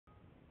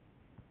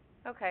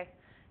Okay.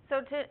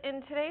 So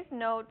in today's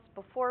notes,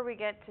 before we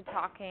get to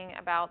talking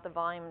about the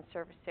volume and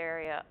surface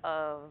area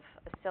of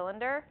a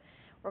cylinder,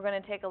 we're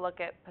going to take a look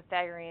at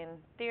Pythagorean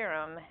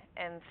theorem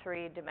in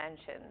three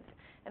dimensions.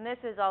 And this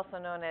is also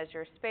known as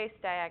your space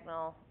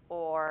diagonal,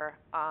 or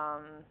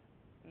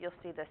you'll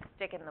see the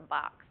stick in the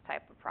box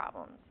type of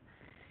problems.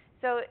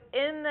 So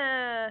in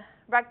the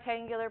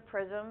rectangular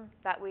prism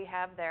that we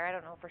have there, I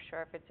don't know for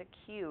sure if it's a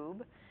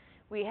cube,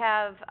 we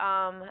have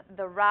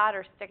the rod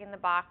or stick in the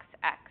box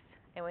X,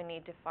 and we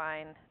need to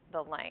find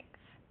the length.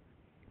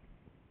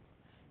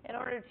 In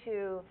order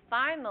to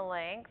find the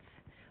length,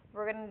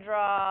 we're going to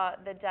draw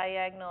the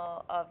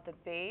diagonal of the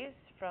base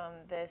from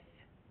this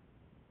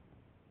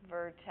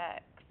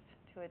vertex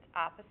to its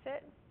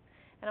opposite.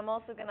 And I'm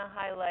also going to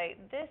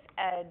highlight this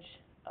edge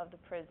of the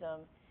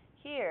prism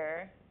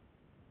here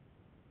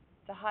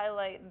to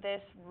highlight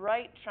this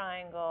right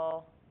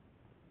triangle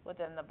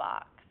within the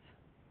box.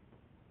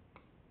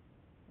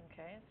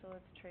 Okay, so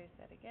let's trace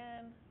that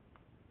again.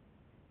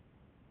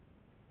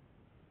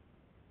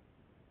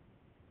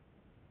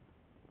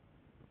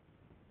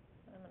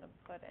 I'm going to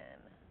put in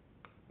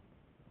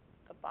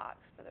the box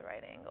for the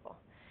right angle.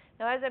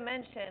 Now, as I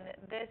mentioned,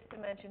 this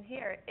dimension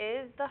here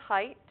is the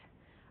height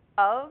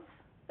of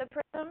the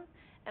prism,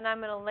 and I'm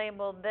going to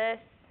label this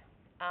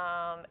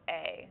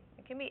A.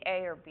 It can be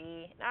A or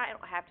B. Now, I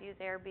don't have to use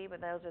A or B,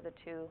 but those are the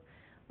two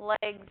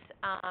legs,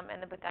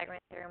 and the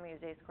Pythagorean theorem, we use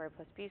A squared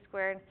plus B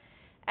squared.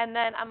 And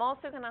then I'm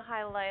also going to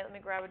highlight, let me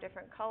grab a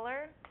different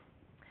color.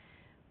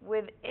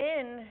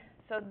 Within,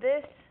 so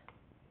this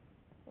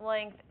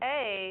length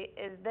A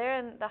is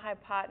then the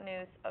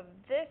hypotenuse of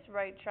this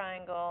right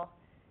triangle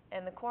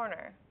in the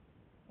corner.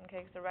 Okay,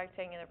 because the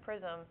rectangular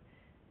prism,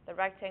 the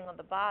rectangle at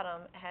the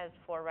bottom has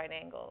 4 right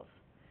angles.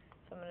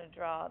 So I'm going to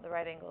draw the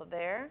right angle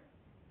there.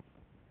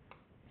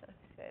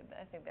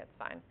 I think that's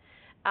fine.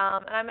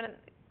 And I'm going to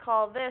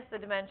call this the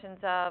dimensions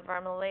of, or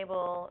I'm going to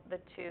label the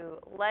 2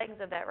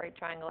 legs of that right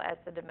triangle as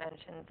the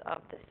dimensions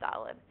of the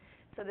solid.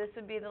 So this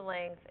would be the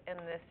length, and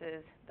this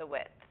is the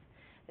width,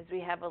 as we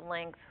have a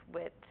length,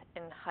 width,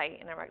 and height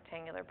in a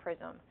rectangular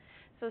prism.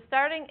 So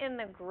starting in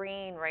the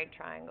green right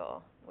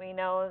triangle, we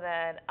know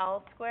that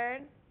L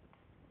squared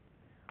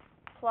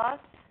plus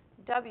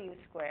W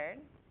squared,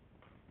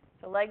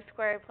 so leg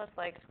squared plus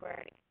leg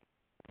squared,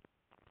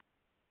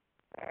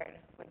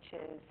 which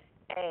is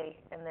A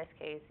in this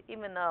case,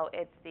 even though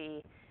it's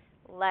the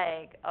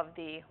leg of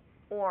the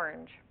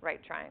orange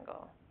right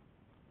triangle.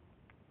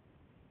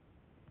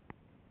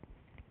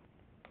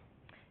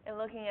 And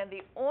looking at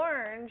the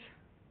orange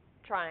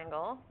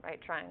triangle,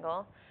 right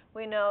triangle,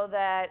 we know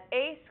that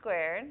A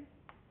squared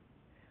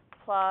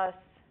plus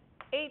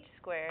H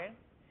squared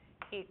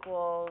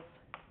equals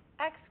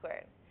X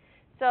squared.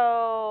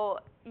 So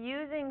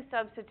using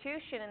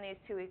substitution in these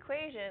 2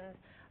 equations,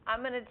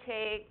 I'm going to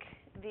take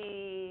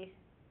the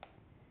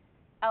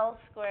L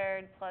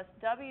squared plus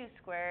W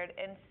squared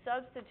and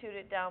substitute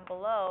it down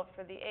below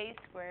for the A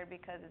squared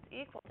because it's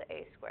equal to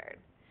A squared.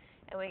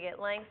 And we get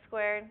length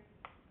squared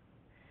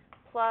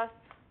plus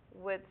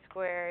width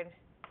squared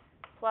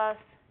plus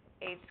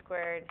H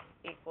squared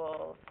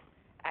equals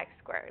X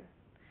squared.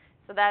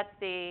 So that's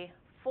the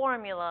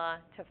formula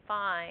to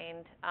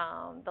find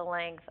the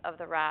length of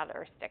the rod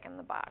or stick in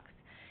the box.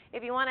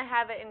 If you want to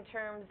have it in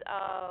terms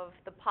of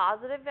the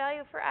positive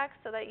value for X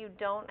so that you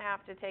don't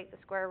have to take the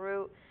square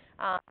root,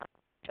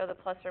 show the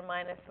plus or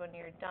minus when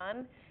you're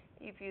done,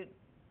 if you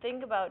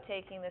think about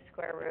taking the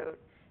square root,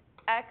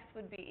 X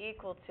would be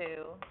equal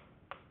to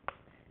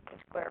the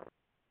square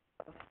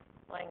root of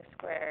length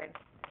squared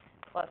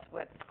plus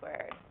width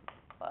squared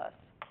plus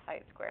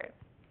height squared.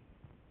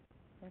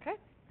 Okay,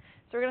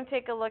 so we're going to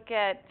take a look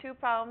at 2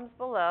 problems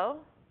below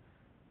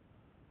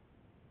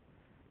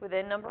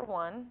within number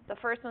 1. The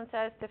first one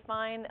says to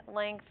find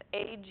length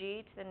AG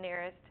to the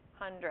nearest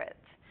hundredth.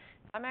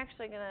 I'm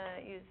actually going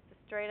to use the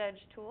straight edge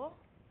tool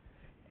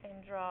and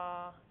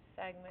draw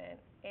segment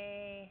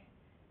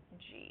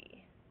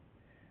AG.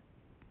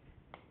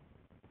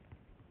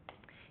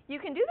 You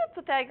can do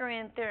the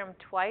Pythagorean theorem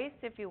twice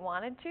if you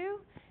wanted to.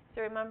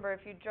 So remember,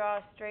 if you draw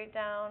straight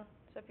down,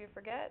 so if you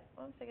forget,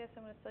 oops, I guess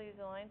I'm going to still use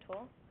the line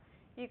tool.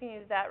 You can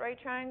use that right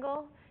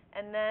triangle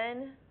and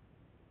then,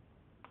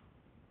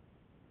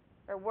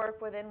 or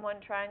work within one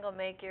triangle,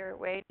 make your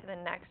way to the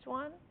next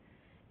one.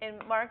 In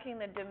marking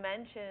the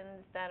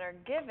dimensions that are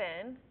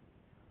given,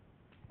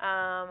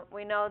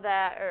 we know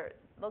that, or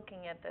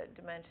looking at the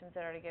dimensions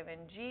that are given,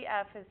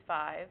 GF is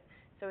 5,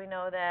 so we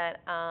know that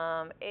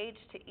H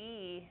to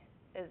E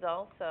is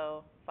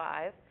also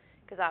 5,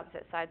 because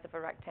opposite sides of a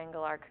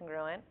rectangle are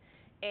congruent.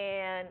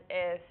 And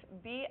if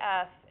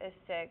BF is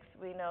 6,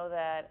 we know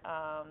that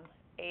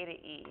A to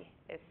E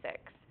is 6.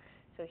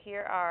 So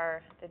here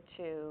are the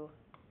 2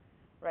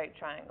 right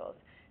triangles.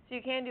 So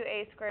you can do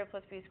A squared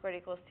plus B squared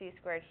equals C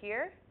squared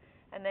here,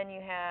 and then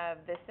you have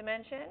this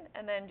dimension,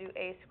 and then do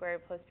A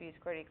squared plus B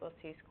squared equals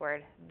C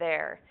squared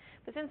there.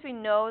 But since we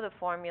know the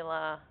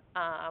formula,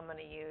 I'm going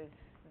to use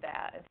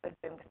that. So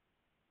you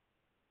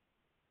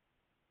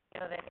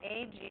know that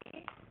AG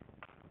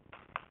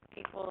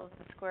equals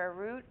the square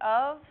root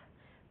of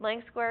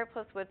length squared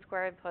plus width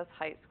squared plus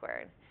height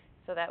squared.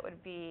 So that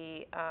would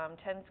be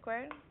 10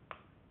 squared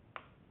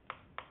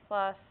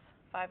plus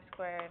 5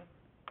 squared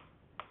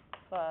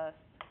plus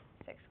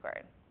 6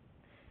 squared.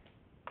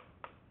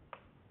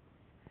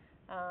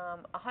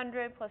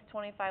 100 plus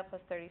 25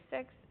 plus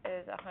 36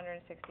 is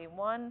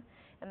 161,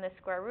 and the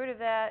square root of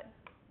that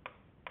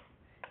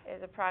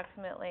is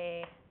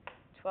approximately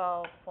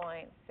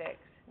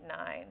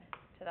 12.69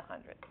 to the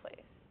hundredth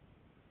place.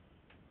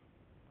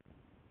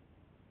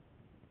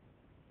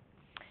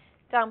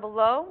 Down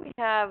below, we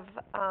have,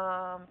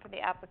 for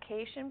the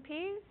application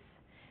piece,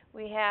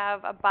 we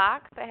have a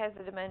box that has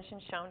the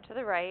dimensions shown to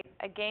the right.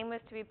 A game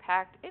was to be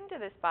packed into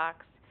this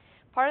box.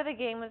 Part of the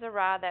game is a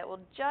rod that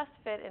will just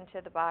fit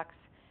into the box.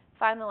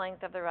 Find the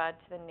length of the rod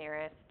to the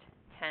nearest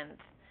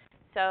tenth.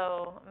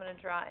 So I'm going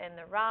to draw in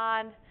the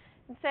rod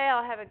and say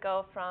I'll have it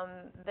go from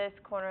this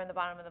corner in the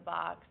bottom of the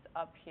box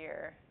up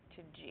here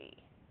to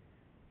G.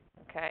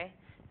 Okay,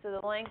 so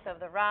the length of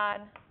the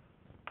rod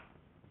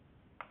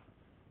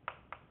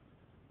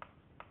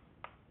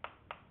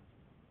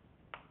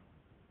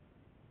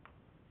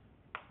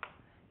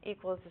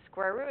equals the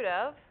square root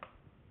of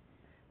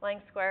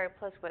length squared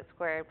plus width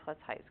squared plus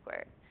height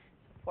squared.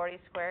 So 40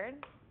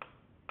 squared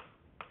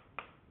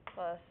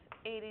plus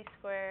 80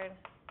 squared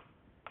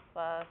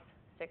plus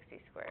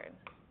 60 squared.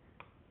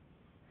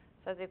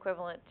 So that's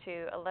equivalent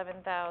to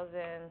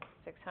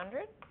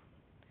 11,600.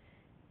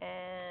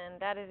 And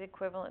that is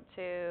equivalent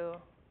to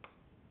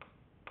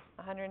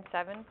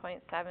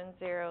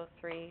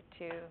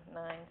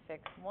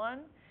 107.7032961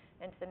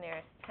 into the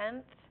nearest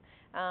tenth.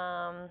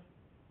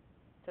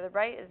 To the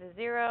right is a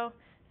 0,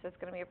 so it's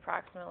going to be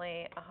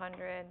approximately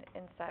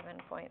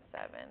 107.7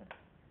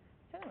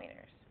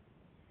 centimeters.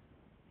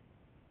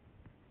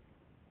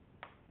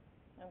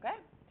 Okay.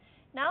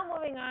 Now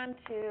moving on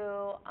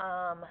to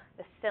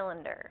the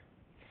cylinder.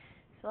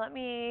 So let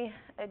me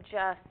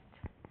adjust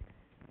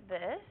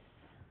this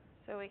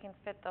so we can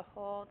fit the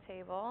whole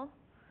table.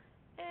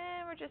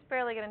 And we're just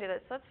barely going to do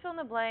this. So let's fill in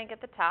the blank at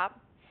the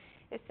top.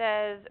 It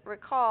says,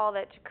 recall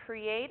that to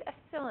create a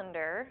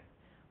cylinder,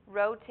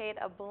 rotate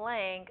a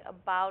blank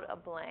about a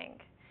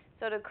blank.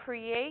 So to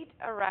create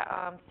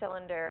a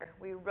cylinder,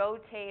 we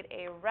rotate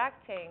a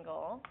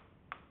rectangle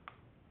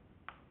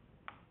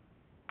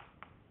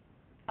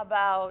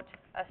about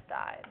a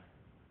side.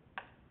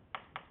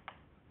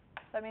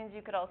 That means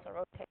you could also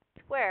rotate a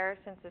square,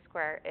 since the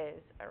square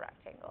is a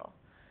rectangle.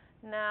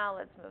 Now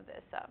let's move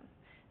this up.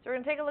 So we're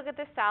going to take a look at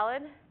the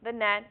solid, the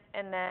net,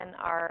 and then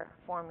our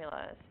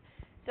formulas.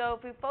 So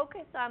if we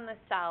focus on the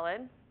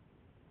solid,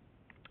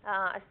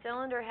 a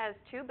cylinder has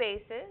two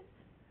bases,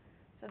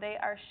 so they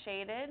are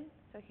shaded.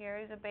 So here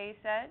is a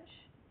base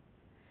edge,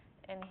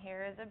 and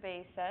here is a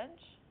base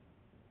edge.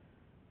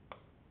 Do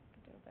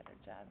a better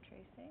job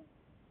tracing.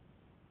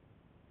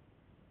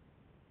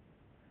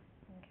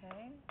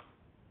 Okay.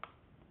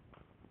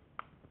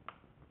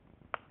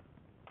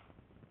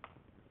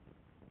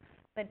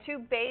 The two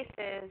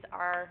bases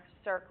are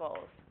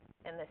circles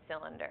in the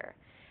cylinder.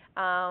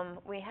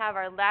 We have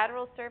our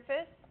lateral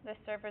surface. This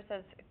surface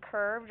is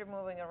curved or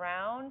moving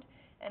around,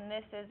 and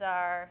this is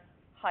our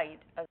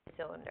height of the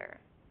cylinder.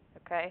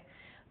 Okay,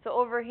 so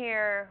over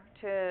here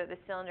to the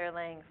cylinder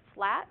laying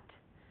flat.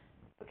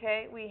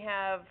 Okay, we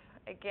have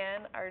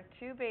again our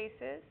two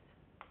bases.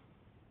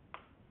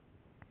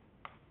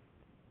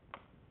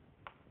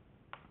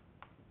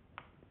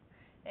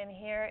 And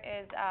here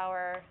is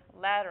our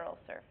lateral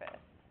surface.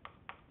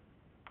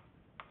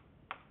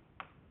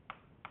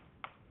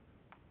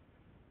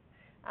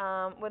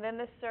 Within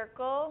the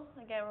circle,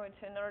 again,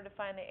 in order to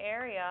find the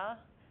area,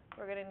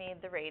 we're going to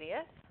need the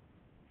radius.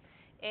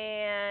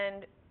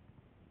 And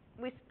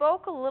we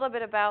spoke a little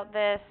bit about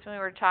this when we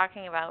were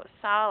talking about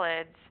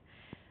solids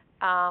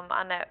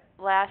on that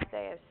last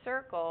day of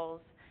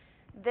circles.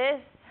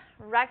 This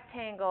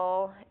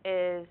rectangle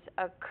is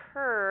a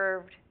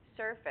curved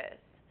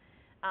surface.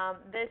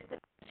 This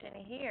dimension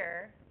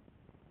here,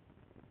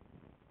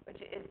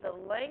 which is the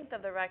length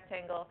of the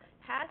rectangle,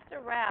 has to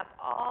wrap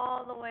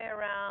all the way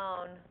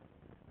around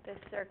this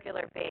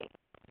circular base.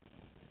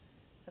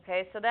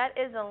 Okay, so that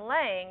is a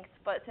length,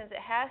 but since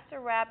it has to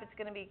wrap, it's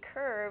going to be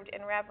curved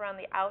and wrap around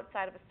the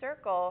outside of a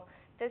circle.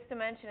 This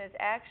dimension is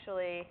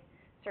actually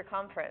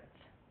circumference.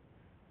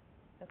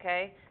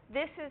 Okay,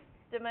 this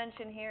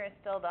dimension here is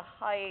still the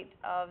height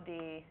of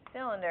the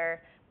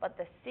cylinder, but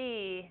the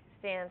C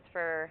stands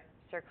for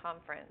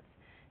circumference.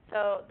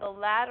 So the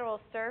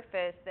lateral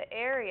surface, the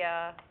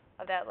area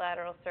of that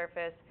lateral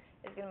surface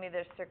is going to be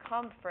the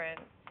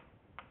circumference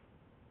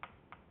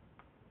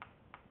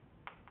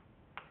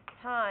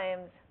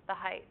times the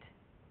height.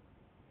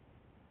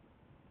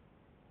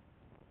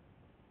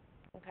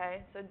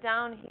 Okay, so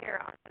down here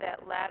on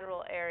that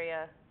lateral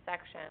area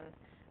section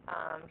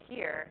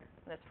here,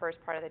 in this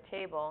first part of the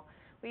table,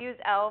 we use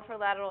L for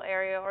lateral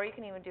area, or you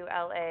can even do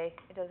LA.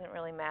 It doesn't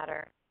really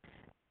matter.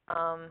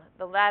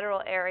 The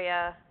lateral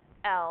area,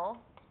 L,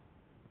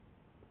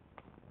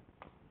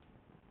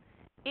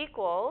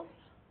 equals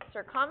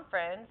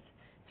circumference.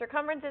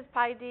 Circumference is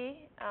pi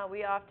d.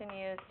 We often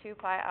use 2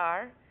 pi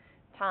r.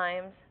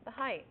 times the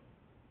height.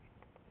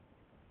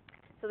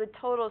 So the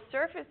total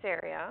surface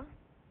area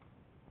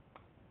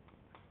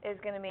is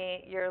going to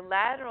be your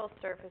lateral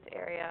surface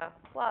area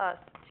plus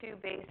 2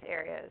 base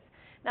areas.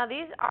 Now,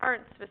 these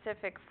aren't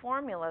specific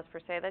formulas per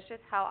se. That's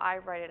just how I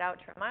write it out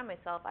to remind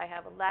myself I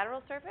have a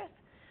lateral surface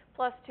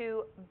plus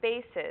 2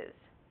 bases,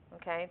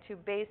 okay, 2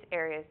 base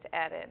areas to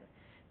add in.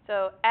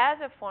 So as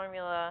a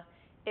formula,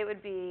 it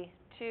would be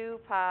 2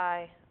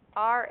 pi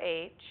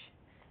RH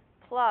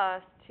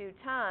plus 2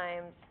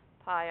 times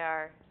pi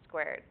r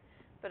squared.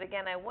 But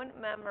again, I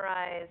wouldn't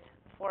memorize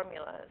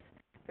formulas,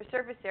 for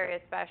surface area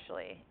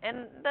especially.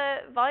 And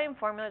the volume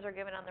formulas are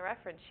given on the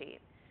reference sheet.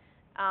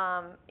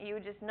 You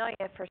would just know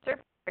for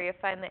surface area,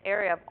 find the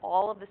area of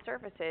all of the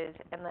surfaces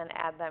and then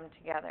add them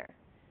together.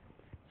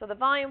 So the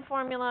volume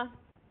formula,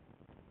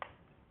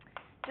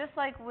 just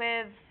like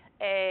with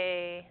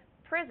a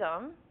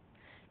prism,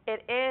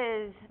 it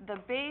is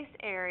the base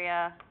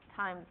area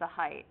times the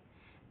height.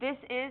 This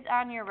is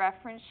on your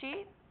reference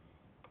sheet,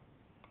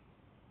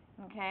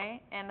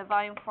 okay? And the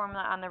volume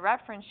formula on the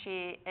reference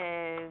sheet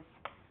is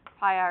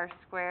pi r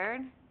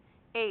squared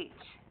h.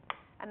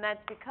 And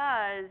that's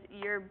because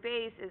your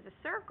base is a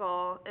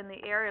circle, and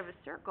the area of a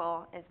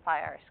circle is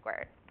pi r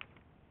squared.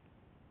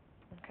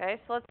 Okay,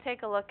 so let's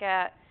take a look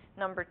at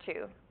number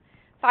 2.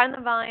 Find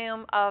the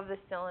volume of the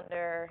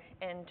cylinder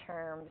in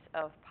terms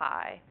of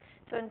pi.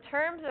 So in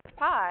terms of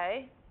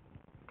pi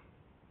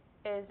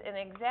is an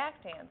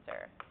exact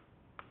answer.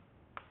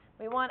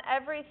 We want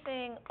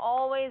everything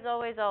always,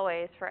 always,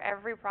 always for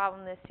every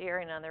problem this year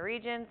in other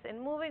regions. And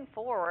moving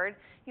forward,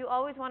 you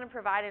always want to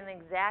provide an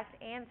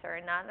exact answer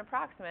and not an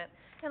approximate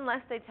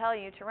unless they tell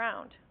you to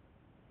round.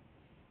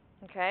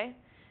 Okay?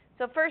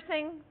 So first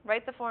thing,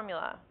 write the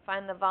formula.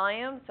 Find the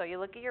volume. So you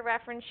look at your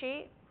reference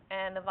sheet,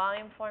 and the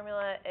volume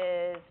formula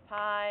is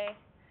pi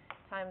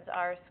times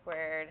r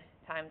squared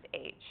times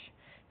h.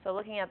 So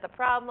looking at the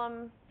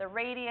problem, the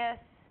radius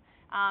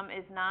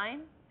is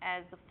 9,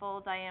 as the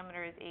full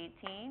diameter is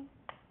 18.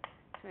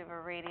 So we have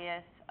a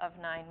radius of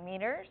 9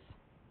 meters.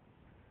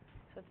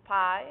 So it's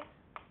pi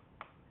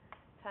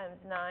times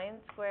 9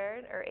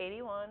 squared, or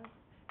 81,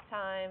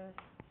 times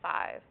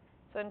 5.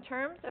 So in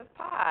terms of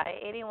pi,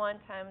 81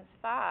 times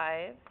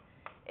 5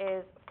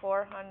 is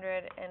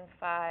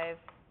 405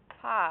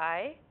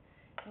 pi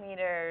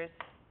meters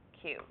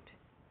cubed.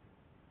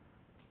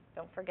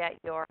 Don't forget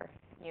your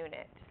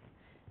unit.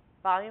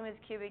 Volume is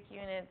cubic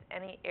units.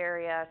 Any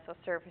area, so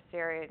surface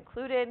area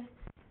included,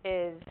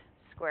 is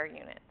square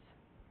units.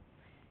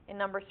 In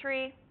number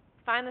 3,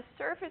 find the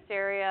surface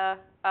area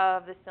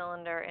of the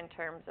cylinder in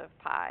terms of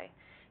pi.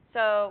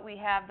 So we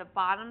have the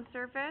bottom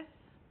surface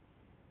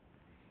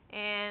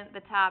and the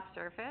top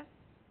surface.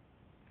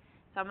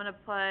 So I'm going to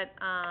put,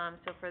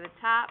 so for the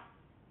top,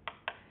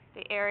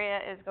 the area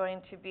is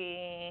going to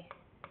be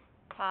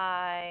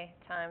pi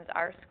times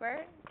r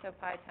squared, so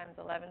pi times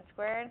 11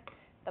 squared.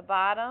 The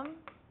bottom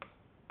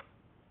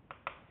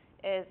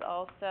is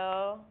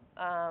also,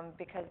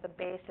 because the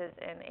bases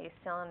in a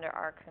cylinder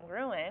are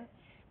congruent,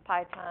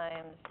 pi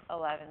times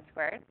 11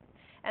 squared.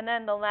 And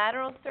then the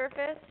lateral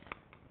surface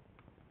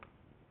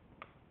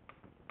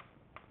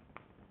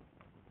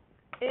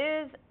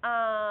is,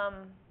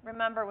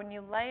 remember, when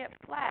you lay it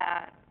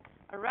flat,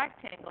 a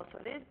rectangle, so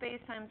it is base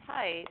times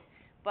height,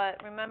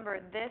 but remember,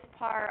 this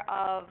part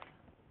of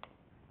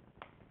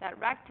that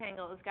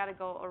rectangle has got to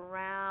go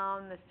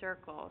around the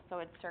circle, so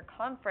it's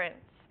circumference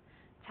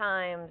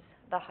times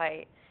the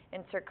height.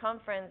 And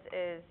circumference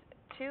is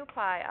 2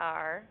 pi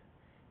r,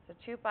 so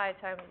 2 pi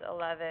times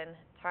 11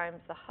 times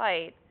the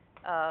height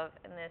of,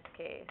 in this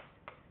case,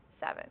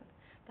 7.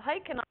 The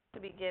height can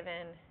also be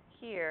given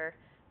here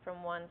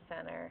from one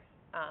center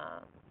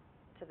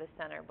to the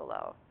center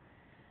below.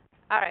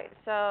 All right,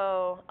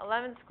 so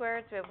 11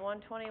 squared, so we have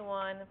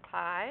 121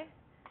 pi.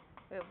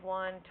 We have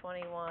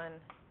 121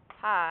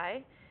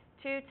 pi.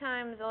 2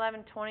 times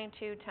 11,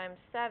 22 times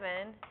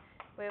 7,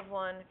 we have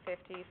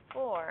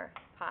 154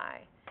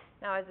 pi.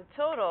 Now, as a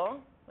total,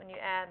 when you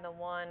add the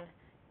 1,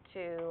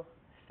 2,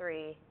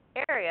 3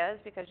 areas,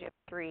 because you have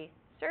 3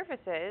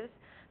 surfaces,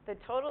 the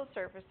total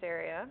surface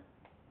area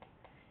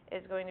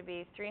is going to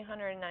be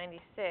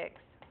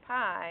 396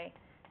 pi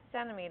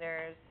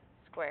centimeters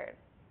squared.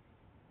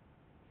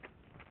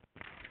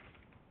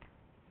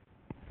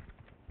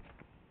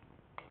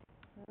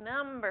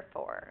 Number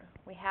 4,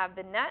 we have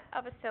the net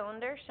of a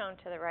cylinder shown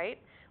to the right.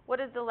 What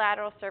is the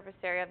lateral surface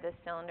area of this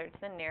cylinder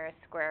to the nearest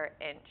square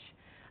inch?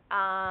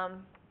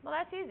 Well,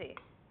 that's easy.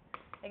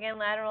 Again,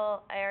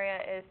 lateral area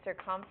is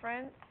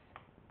circumference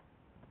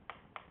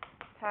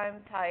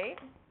times height.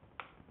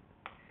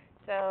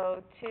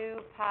 So 2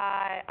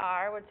 pi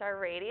r, which is our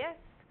radius.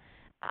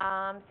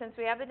 Since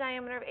we have the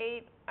diameter of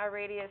 8, our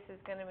radius is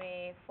going to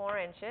be 4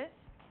 inches.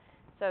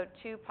 So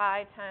 2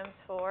 pi times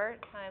 4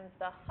 times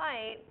the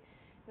height.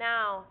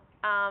 Now,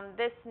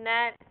 this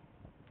net,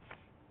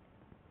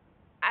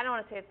 I don't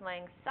want to say it's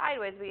laying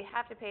sideways, but you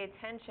have to pay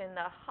attention.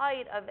 The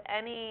height of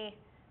any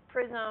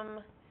prism,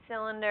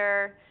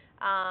 cylinder,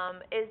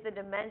 is the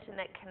dimension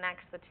that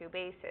connects the two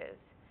bases.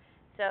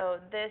 So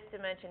this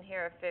dimension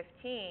here of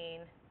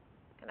 15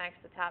 connects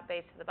the top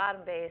base to the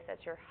bottom base.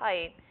 That's your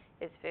height,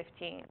 is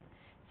 15.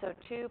 So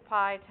 2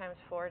 pi times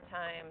 4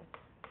 times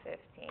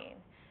 15.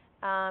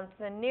 To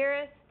the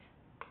nearest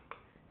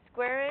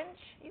square inch,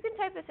 you can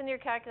type this into your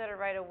calculator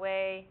right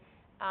away,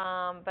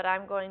 but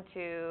I'm going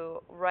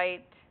to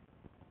write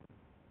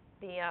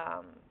the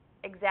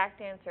exact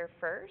answer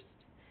first.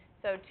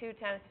 So 2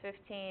 times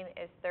 15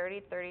 is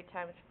 30. 30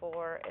 times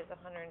 4 is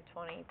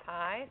 120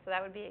 pi. So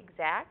that would be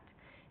exact.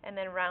 And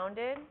then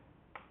rounded,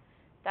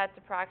 that's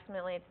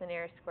approximately, it's the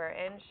nearest square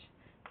inch,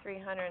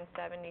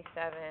 377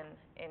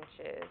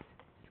 inches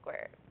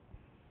squared.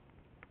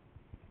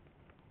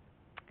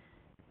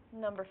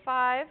 Number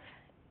 5,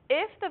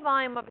 if the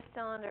volume of a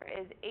cylinder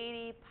is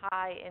 80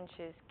 pi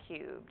inches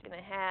cubed and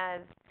it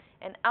has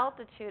an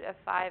altitude of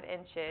 5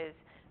 inches,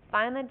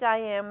 find the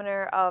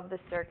diameter of the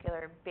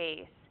circular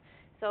base.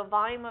 So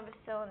volume of a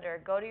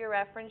cylinder, go to your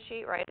reference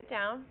sheet, write it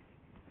down.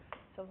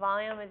 So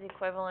volume is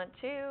equivalent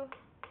to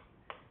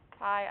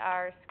pi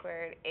r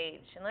squared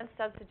h. And let's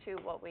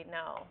substitute what we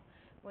know.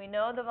 We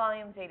know the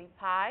volume is 80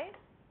 pi,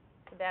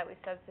 so that we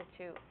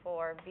substitute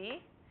for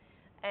v.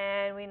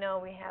 And we know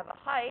we have a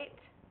height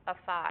of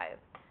 5.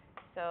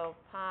 So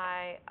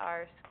pi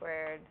r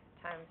squared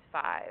times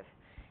 5.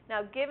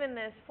 Now, given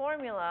this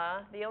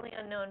formula, the only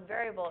unknown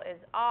variable is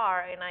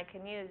r, and I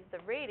can use the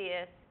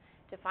radius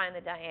to find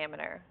the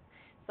diameter.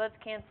 So let's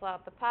cancel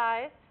out the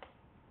pi's.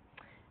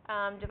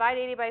 Divide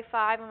 80 by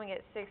 5 and we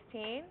get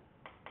 16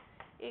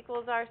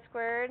 equals r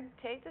squared.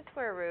 Take the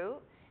square root,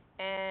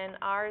 and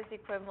r is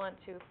equivalent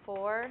to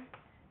 4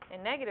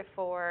 and negative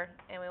 4,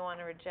 and we want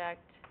to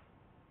reject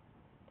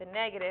the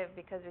negative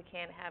because we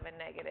can't have a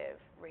negative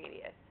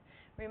radius.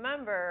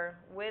 Remember,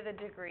 with a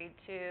degree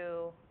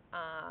 2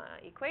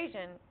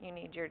 equation, you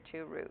need your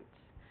 2 roots,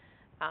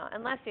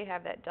 unless you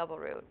have that double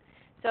root.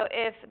 So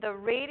if the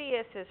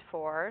radius is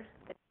 4,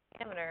 the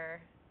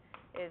diameter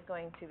is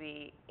going to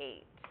be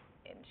 8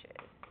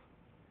 inches.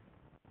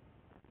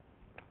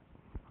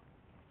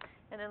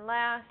 And then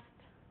last,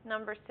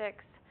 number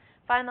 6,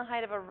 find the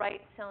height of a right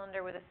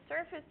cylinder with a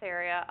surface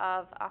area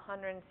of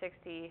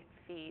 160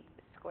 feet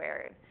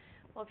squared.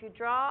 Well, if you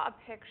draw a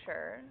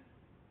picture,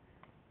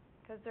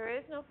 because there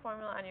is no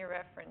formula on your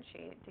reference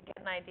sheet to get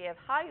an idea of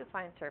how you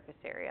find surface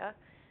area,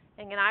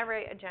 and again, I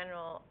write a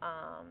general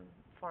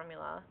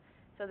formula.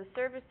 So the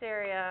surface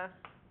area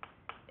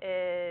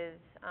is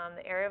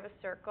the area of a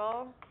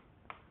circle,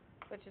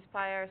 which is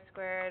pi r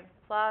squared,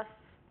 plus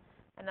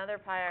another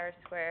pi r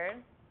squared,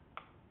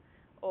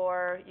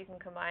 or you can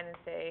combine and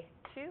say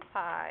 2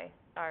 pi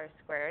r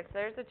squared. So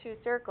there's the 2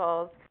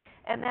 circles,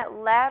 and that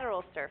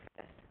lateral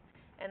surface.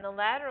 And the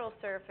lateral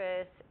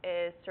surface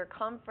is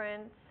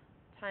circumference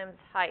times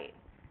height.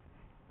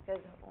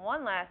 Because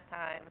one last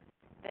time,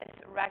 this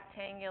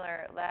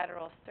rectangular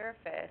lateral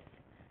surface,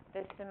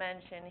 this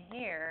dimension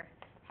here,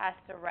 has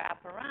to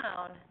wrap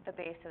around the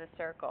base of the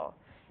circle.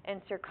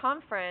 And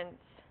circumference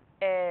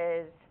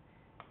is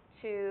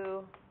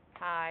 2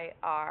 pi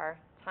r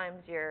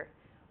times your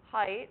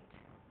height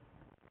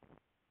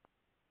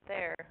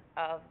there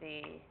of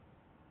the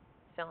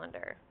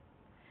cylinder.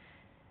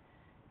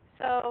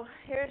 So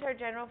here's our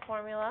general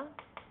formula.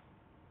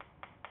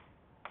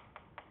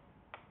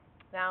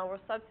 Now we'll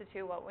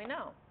substitute what we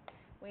know.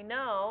 We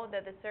know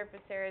that the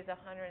surface area is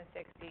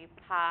 160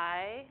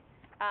 pi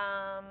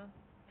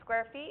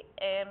square feet,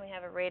 and we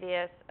have a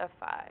radius of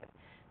 5.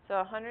 So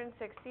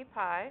 160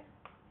 pi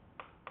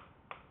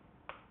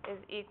is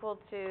equal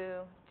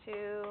to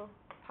 2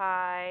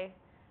 pi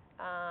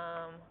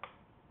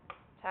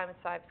times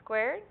 5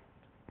 squared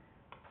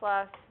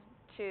plus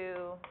 2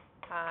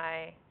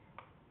 pi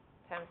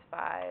times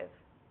 5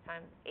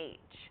 times h.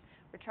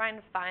 We're trying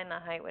to find the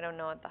height. We don't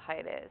know what the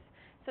height is.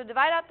 So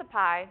divide out the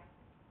pi,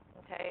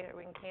 okay, or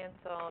we can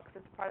cancel because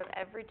it's part of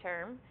every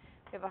term.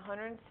 We have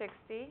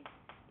 160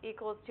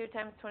 equals 2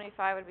 times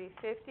 25 would be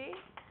 50,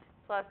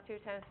 plus 2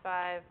 times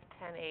 5,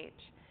 10h.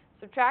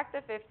 Subtract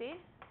the 50,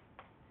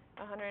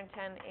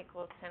 110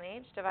 equals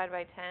 10h, divide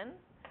by 10,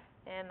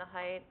 and the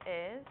height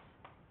is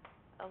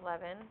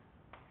 11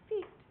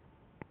 feet.